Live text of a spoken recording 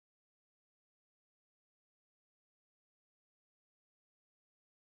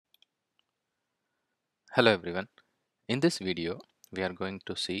Hello everyone. In this video, we are going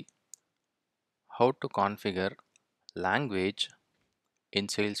to see how to configure language in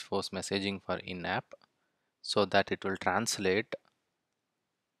Salesforce messaging for in-app so that it will translate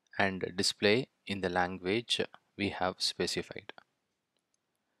and display in the language we have specified.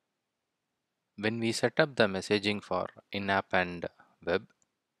 When we set up the messaging for in-app and web,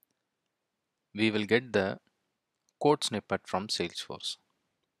 we will get the code snippet from Salesforce.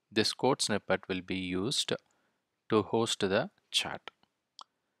 This code snippet will be used to host the chat.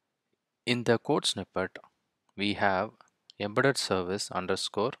 In the code snippet, we have embedded service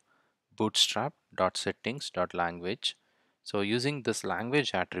underscore bootstrap.settings.language. So using this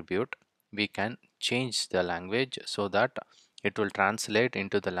language attribute, we can change the language so that it will translate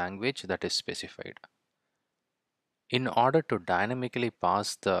into the language that is specified. In order to dynamically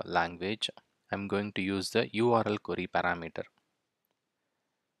pass the language, I'm going to use the URL query parameter.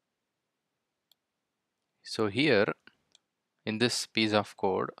 So here in this piece of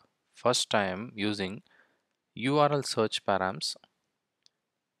code, first I am using URL search params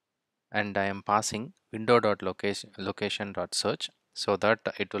and I am passing window.location.search so that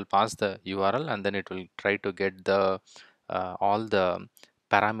it will pass the URL and then it will try to get the all the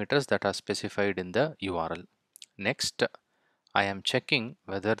parameters that are specified in the URL. Next, I am checking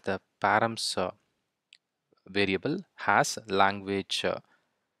whether the params variable has language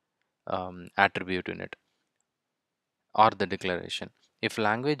attribute in it or the declaration. If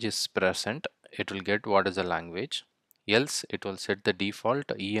language is present, it will get what is the language. Else, it will set the default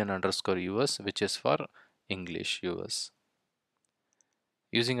en underscore us, which is for English US.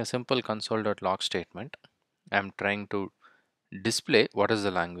 Using a simple console.log statement, I'm trying to display what is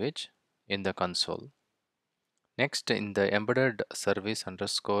the language in the console. Next, in the embedded service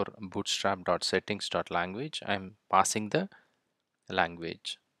underscore bootstrap.settings.language, I'm passing the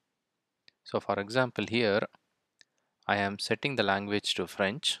language. So for example, here I am setting the language to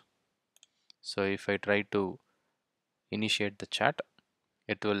French. So if I try to initiate the chat,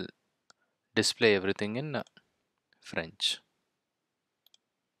 it will display everything in French.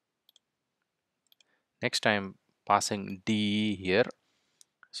 Next, I am passing DE here.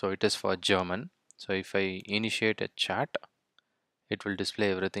 So it is for German. So if I initiate a chat, it will display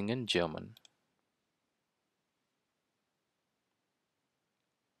everything in German.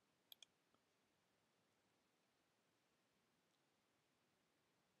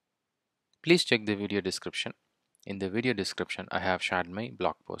 Please check the video description. In the video description, I have shared my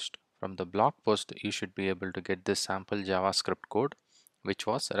blog post. From the blog post, you should be able to get this sample JavaScript code which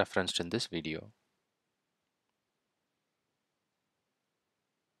was referenced in this video.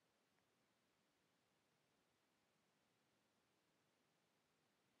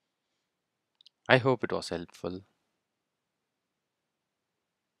 I hope it was helpful.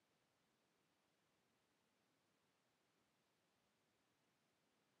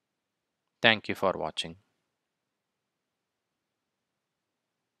 Thank you for watching.